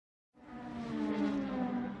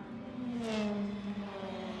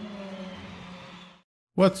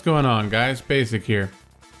What's going on, guys? Basic here.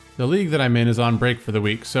 The league that I'm in is on break for the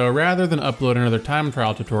week, so rather than upload another time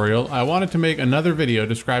trial tutorial, I wanted to make another video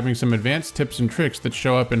describing some advanced tips and tricks that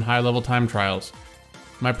show up in high-level time trials.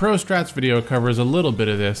 My Pro Strats video covers a little bit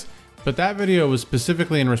of this, but that video was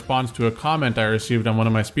specifically in response to a comment I received on one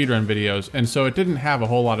of my speedrun videos, and so it didn't have a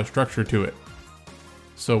whole lot of structure to it.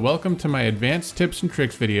 So welcome to my advanced tips and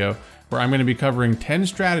tricks video, where I'm going to be covering 10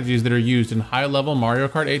 strategies that are used in high-level Mario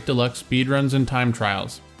Kart 8 Deluxe speedruns and time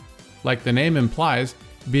trials. Like the name implies,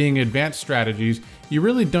 being advanced strategies, you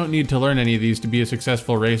really don't need to learn any of these to be a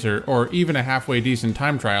successful racer or even a halfway decent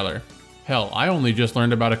time trialer. Hell, I only just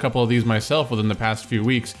learned about a couple of these myself within the past few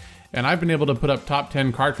weeks, and I've been able to put up top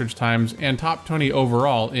 10 cartridge times and top 20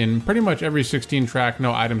 overall in pretty much every 16 track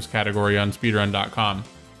no items category on speedrun.com.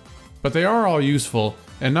 But they are all useful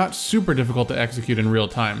and not super difficult to execute in real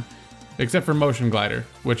time, except for Motion Glider,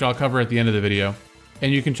 which I'll cover at the end of the video,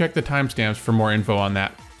 and you can check the timestamps for more info on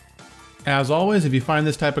that. As always, if you find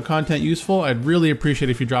this type of content useful, I'd really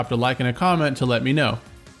appreciate if you dropped a like and a comment to let me know.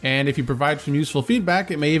 And if you provide some useful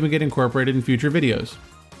feedback, it may even get incorporated in future videos.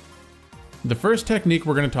 The first technique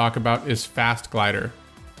we're going to talk about is Fast Glider.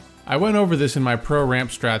 I went over this in my Pro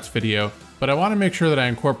Ramp Strats video, but I want to make sure that I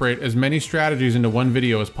incorporate as many strategies into one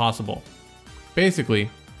video as possible.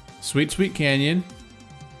 Basically, Sweet Sweet Canyon,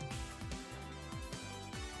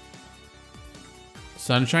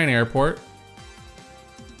 Sunshine Airport,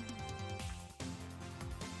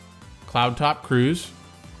 Cloud Top Cruise,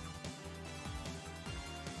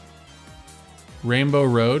 Rainbow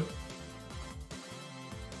Road,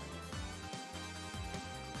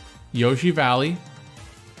 Yoshi Valley,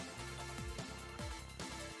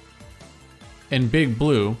 and Big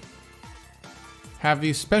Blue have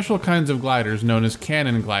these special kinds of gliders known as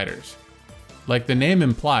cannon gliders. Like the name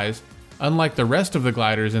implies, unlike the rest of the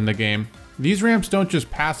gliders in the game, these ramps don't just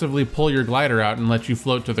passively pull your glider out and let you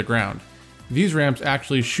float to the ground. These ramps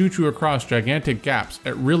actually shoot you across gigantic gaps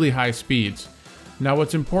at really high speeds. Now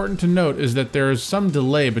what's important to note is that there is some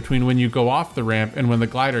delay between when you go off the ramp and when the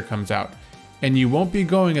glider comes out, and you won't be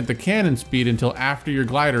going at the cannon speed until after your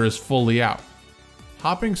glider is fully out.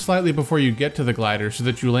 Hopping slightly before you get to the glider so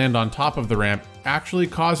that you land on top of the ramp actually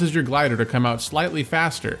causes your glider to come out slightly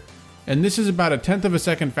faster, and this is about 1/10 of a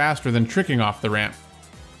second faster than tricking off the ramp.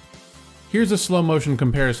 Here's a slow motion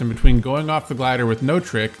comparison between going off the glider with no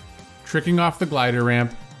trick, tricking off the glider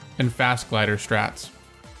ramp, and fast glider strats.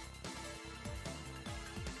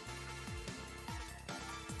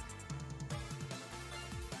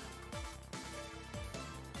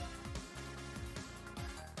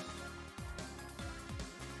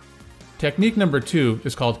 Technique number 2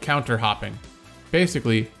 is called counter hopping.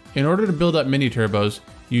 Basically, in order to build up mini turbos,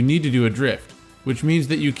 you need to do a drift, which means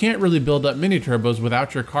that you can't really build up mini turbos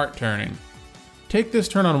without your kart turning. Take this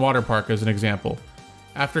turn on Water Park as an example.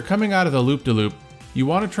 After coming out of the loop-de-loop, you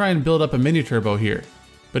want to try and build up a mini turbo here,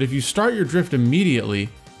 but if you start your drift immediately,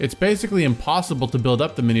 it's basically impossible to build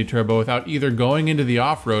up the mini turbo without either going into the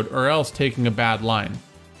off-road or else taking a bad line.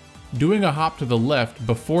 Doing a hop to the left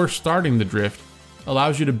before starting the drift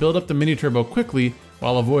allows you to build up the mini turbo quickly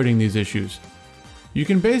while avoiding these issues. You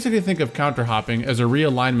can basically think of counter hopping as a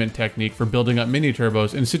realignment technique for building up mini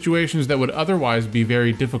turbos in situations that would otherwise be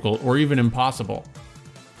very difficult or even impossible.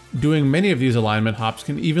 Doing many of these alignment hops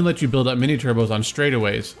can even let you build up mini turbos on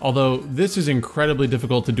straightaways, although this is incredibly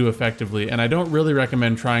difficult to do effectively, and I don't really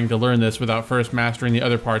recommend trying to learn this without first mastering the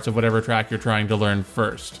other parts of whatever track you're trying to learn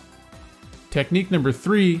first. Technique number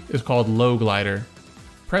 3 is called low glider.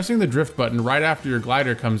 Pressing the drift button right after your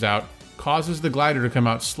glider comes out causes the glider to come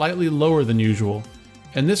out slightly lower than usual,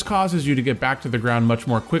 and this causes you to get back to the ground much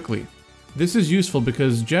more quickly. This is useful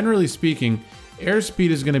because, generally speaking, airspeed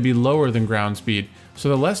is going to be lower than ground speed, so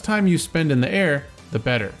the less time you spend in the air, the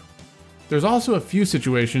better. There's also a few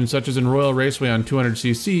situations, such as in Royal Raceway on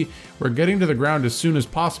 200cc, where getting to the ground as soon as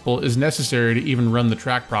possible is necessary to even run the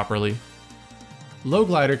track properly. Low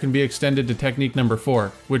glider can be extended to technique number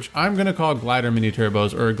 4, which I'm going to call glider mini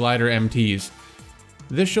turbos or glider MTs.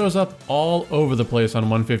 This shows up all over the place on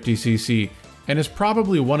 150cc, and is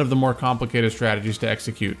probably one of the more complicated strategies to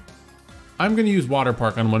execute. I'm going to use Water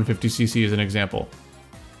Park on 150cc as an example.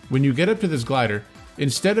 When you get up to this glider,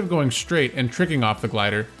 instead of going straight and tricking off the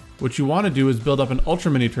glider, what you want to do is build up an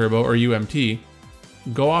Ultra Mini Turbo or UMT,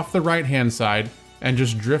 go off the right hand side, and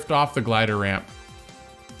just drift off the glider ramp.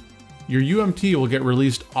 Your UMT will get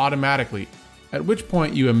released automatically, at which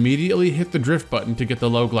point you immediately hit the drift button to get the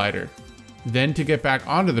low glider. Then to get back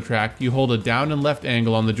onto the track, you hold a down and left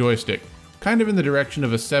angle on the joystick, kind of in the direction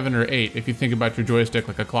of a 7 or 8 if you think about your joystick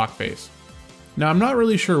like a clock face. Now I'm not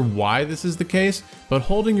really sure why this is the case, but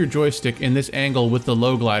holding your joystick in this angle with the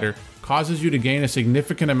low glider causes you to gain a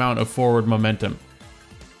significant amount of forward momentum.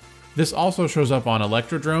 This also shows up on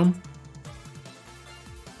Electrodrome,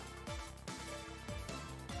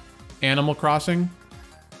 Animal Crossing,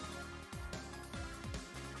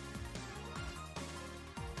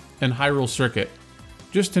 and Hyrule Circuit,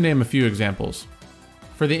 just to name a few examples.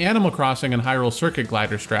 For the Animal Crossing and Hyrule Circuit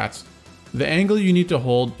glider strats, the angle you need to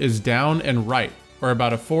hold is down and right, or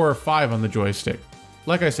about a 4 or 5 on the joystick.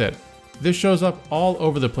 Like I said, this shows up all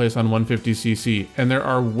over the place on 150cc, and there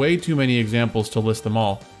are way too many examples to list them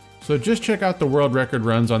all, so just check out the world record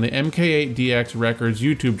runs on the MK8DX Records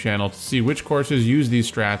YouTube channel to see which courses use these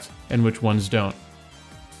strats and which ones don't.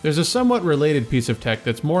 There's a somewhat related piece of tech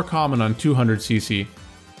that's more common on 200cc.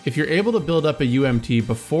 If you're able to build up a UMT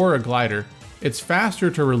before a glider, it's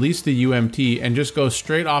faster to release the UMT and just go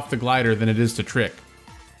straight off the glider than it is to trick.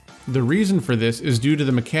 The reason for this is due to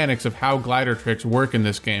the mechanics of how glider tricks work in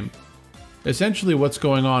this game. Essentially what's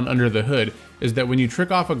going on under the hood is that when you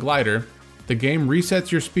trick off a glider, the game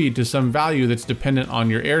resets your speed to some value that's dependent on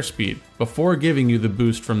your airspeed before giving you the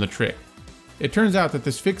boost from the trick. It turns out that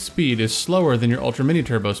this fixed speed is slower than your Ultra Mini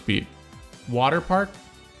Turbo speed. Water Park,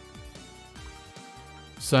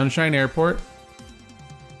 Sunshine Airport,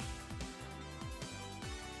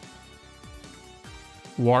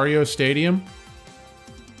 Wario Stadium,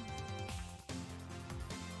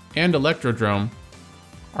 and Electrodrome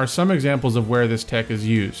are some examples of where this tech is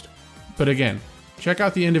used. But again, check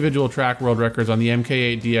out the individual track world records on the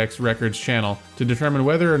MK8DX Records channel to determine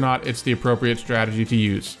whether or not it's the appropriate strategy to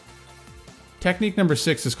use. Technique number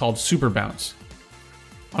 6 is called Super Bounce.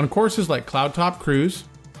 On courses like Cloudtop Cruise,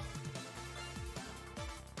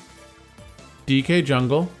 DK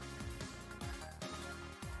Jungle,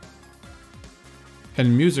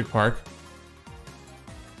 and Music Park,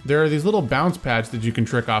 there are these little bounce pads that you can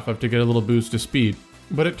trick off of to get a little boost of speed.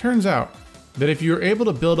 But it turns out that if you're able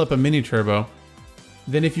to build up a mini turbo,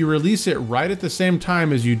 then if you release it right at the same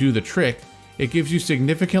time as you do the trick, it gives you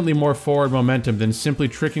significantly more forward momentum than simply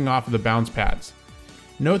tricking off of the bounce pads.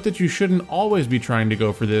 Note that you shouldn't always be trying to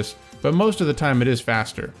go for this, but most of the time it is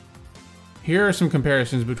faster. Here are some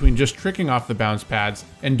comparisons between just tricking off the bounce pads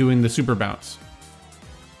and doing the super bounce.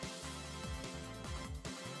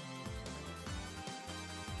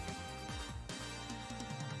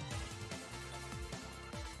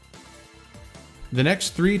 The next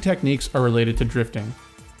 3 techniques are related to drifting.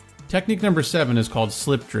 Technique number 7 is called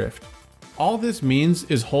Slip Drift. All this means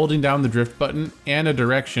is holding down the drift button and a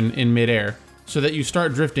direction in midair so that you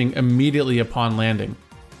start drifting immediately upon landing.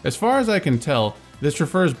 As far as I can tell, this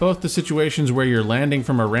refers both to situations where you're landing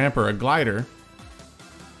from a ramp or a glider,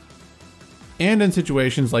 and in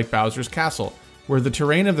situations like Bowser's Castle, where the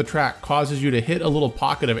terrain of the track causes you to hit a little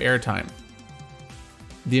pocket of airtime.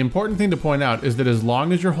 The important thing to point out is that as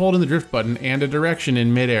long as you're holding the drift button and a direction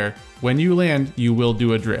in midair, when you land, you will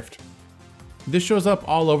do a drift. This shows up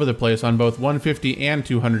all over the place on both 150 and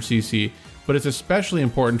 200cc, but it's especially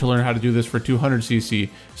important to learn how to do this for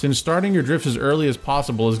 200cc, since starting your drifts as early as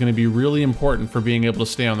possible is going to be really important for being able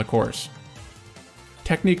to stay on the course.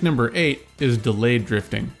 Technique number 8 is delayed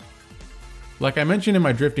drifting. Like I mentioned in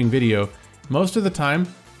my drifting video, most of the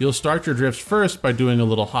time, you'll start your drifts first by doing a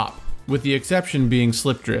little hop, with the exception being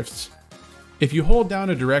slip drifts. If you hold down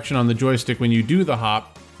a direction on the joystick when you do the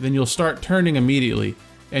hop, then you'll start turning immediately,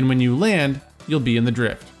 and when you land, you'll be in the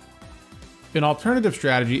drift. An alternative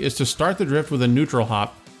strategy is to start the drift with a neutral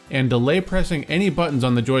hop and delay pressing any buttons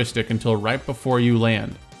on the joystick until right before you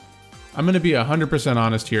land. I'm going to be 100%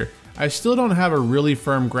 honest here. I still don't have a really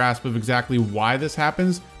firm grasp of exactly why this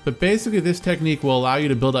happens, but basically this technique will allow you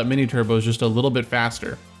to build up mini turbos just a little bit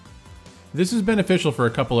faster. This is beneficial for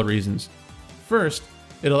a couple of reasons. First,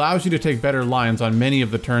 it allows you to take better lines on many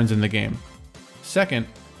of the turns in the game. Second,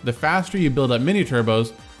 the faster you build up mini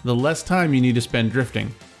turbos, the less time you need to spend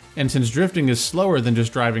drifting. And since drifting is slower than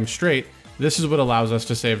just driving straight, this is what allows us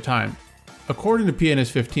to save time. According to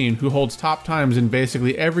PNS15, who holds top times in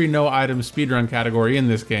basically every no-item speedrun category in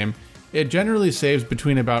this game, it generally saves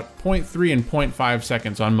between about 0.3 and 0.5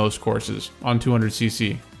 seconds on most courses on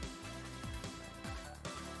 200cc.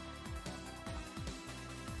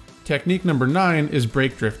 Technique number 9 is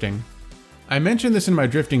brake drifting. I mentioned this in my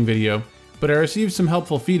drifting video, but I received some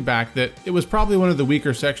helpful feedback that it was probably one of the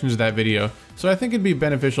weaker sections of that video, so I think it'd be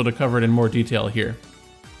beneficial to cover it in more detail here.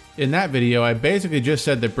 In that video, I basically just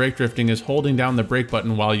said that brake drifting is holding down the brake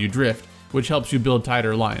button while you drift, which helps you build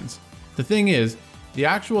tighter lines. The thing is, the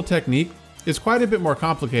actual technique is quite a bit more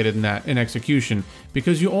complicated than that in execution,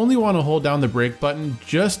 because you only want to hold down the brake button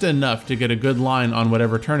just enough to get a good line on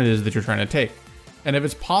whatever turn it is that you're trying to take. And if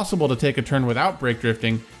it's possible to take a turn without brake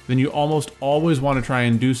drifting, then you almost always want to try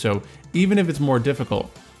and do so, even if it's more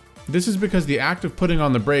difficult. This is because the act of putting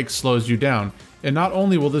on the brakes slows you down, and not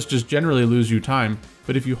only will this just generally lose you time,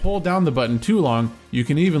 but if you hold down the button too long, you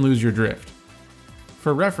can even lose your drift.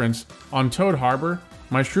 For reference, on Toad Harbor,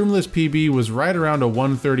 my shroomless PB was right around a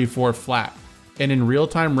 134 flat, and in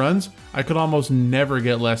real-time runs, I could almost never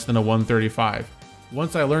get less than a 135.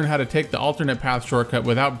 Once I learned how to take the alternate path shortcut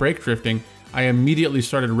without brake drifting, I immediately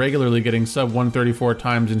started regularly getting sub 134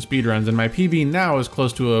 times in speedruns, and my PB now is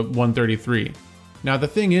close to a 133. Now the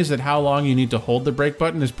thing is that how long you need to hold the brake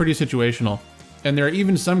button is pretty situational, and there are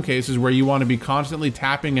even some cases where you want to be constantly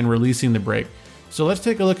tapping and releasing the brake. So let's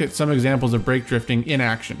take a look at some examples of brake drifting in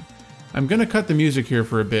action. I'm going to cut the music here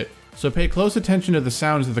for a bit, so pay close attention to the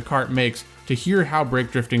sounds that the kart makes to hear how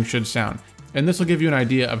brake drifting should sound, and this will give you an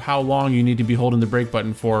idea of how long you need to be holding the brake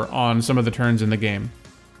button for on some of the turns in the game.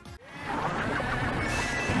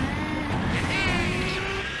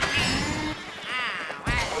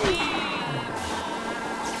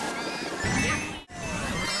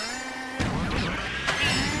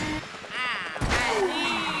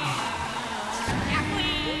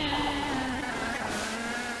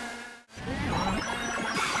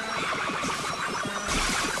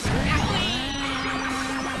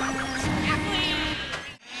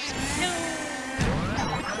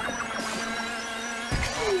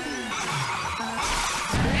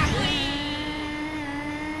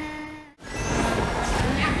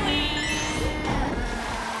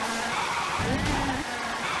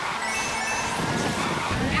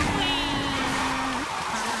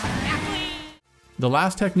 The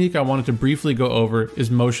last technique I wanted to briefly go over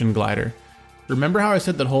is motion glider. Remember how I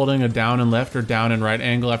said that holding a down and left or down and right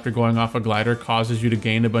angle after going off a glider causes you to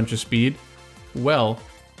gain a bunch of speed? Well,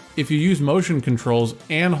 if you use motion controls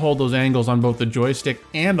and hold those angles on both the joystick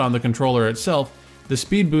and on the controller itself, the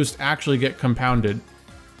speed boosts actually get compounded.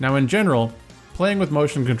 Now in general, playing with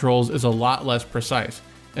motion controls is a lot less precise,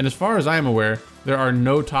 and as far as I am aware, there are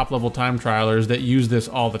no top level time trialers that use this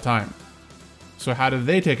all the time. So how do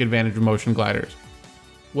they take advantage of motion gliders?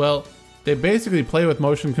 Well, they basically play with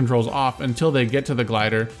motion controls off until they get to the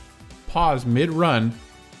glider, pause mid-run,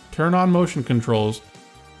 turn on motion controls,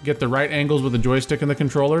 get the right angles with the joystick and the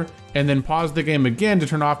controller, and then pause the game again to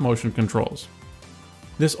turn off motion controls.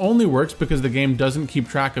 This only works because the game doesn't keep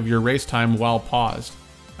track of your race time while paused.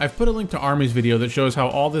 I've put a link to Army's video that shows how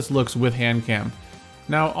all this looks with hand cam.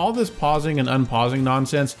 Now, all this pausing and unpausing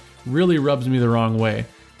nonsense really rubs me the wrong way.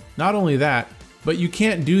 Not only that, but you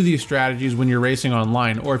can't do these strategies when you're racing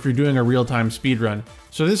online or if you're doing a real-time speedrun.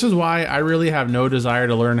 So this is why I really have no desire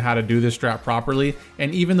to learn how to do this strat properly,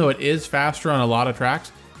 and even though it is faster on a lot of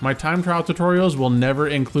tracks, my time trial tutorials will never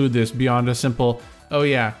include this beyond a simple, oh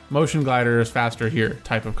yeah, motion glider is faster here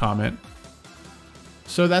type of comment.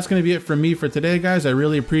 So that's going to be it from me for today, guys. I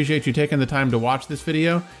really appreciate you taking the time to watch this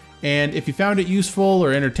video, and if you found it useful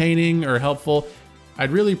or entertaining or helpful,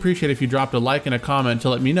 I'd really appreciate if you dropped a like and a comment to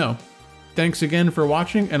let me know. Thanks again for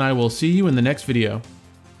watching, and I will see you in the next video.